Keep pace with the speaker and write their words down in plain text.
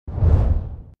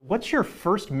What's your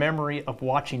first memory of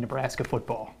watching Nebraska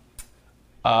football?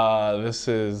 This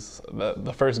is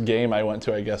the first game I went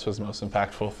to, I guess, was the most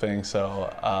impactful thing. So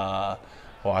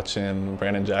watching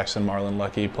Brandon Jackson, Marlon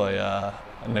Lucky play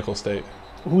Nickel State.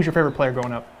 Who was your favorite player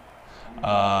growing up?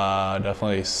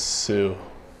 Definitely Sue.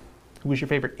 Who was your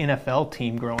favorite NFL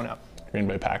team growing up? Green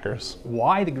Bay Packers.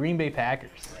 Why the Green Bay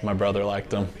Packers? My brother liked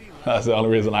them. That's the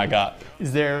only reason I got.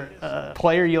 Is there a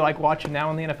player you like watching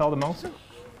now in the NFL the most?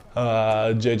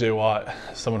 J.J. Watt,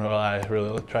 someone who I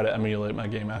really try to emulate my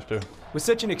game after. With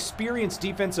such an experienced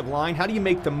defensive line, how do you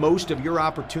make the most of your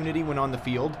opportunity when on the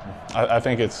field? I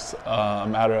think it's a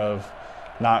matter of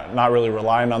not really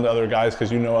relying on the other guys,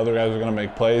 because you know other guys are going to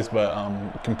make plays,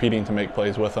 but competing to make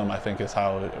plays with them, I think, is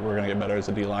how we're going to get better as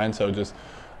a D-line. So just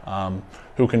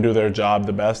who can do their job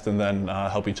the best, and then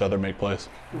help each other make plays.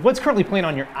 What's currently playing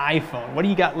on your iPhone? What do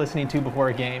you got listening to before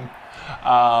a game?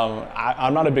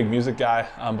 I'm not a big music guy.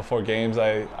 Before games,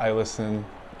 I listen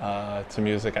to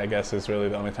music, I guess, is really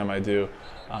the only time I do.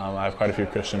 I have quite a few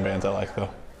Christian bands I like, though.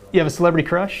 You have a celebrity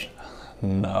crush?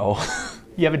 No.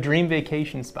 You have a dream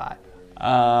vacation spot?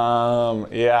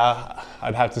 Yeah,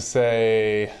 I'd have to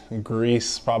say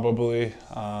Greece, probably,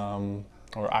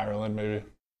 or Ireland, maybe.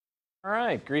 All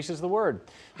right, Greece is the word.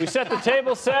 We set the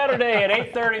table Saturday at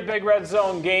 8:30, Big Red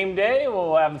Zone game day.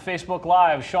 We'll have the Facebook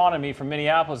Live, Sean and me from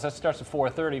Minneapolis. That starts at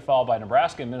 4:30, followed by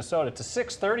Nebraska and Minnesota. It's a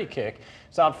 6:30 kick.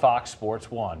 It's on Fox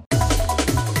Sports 1.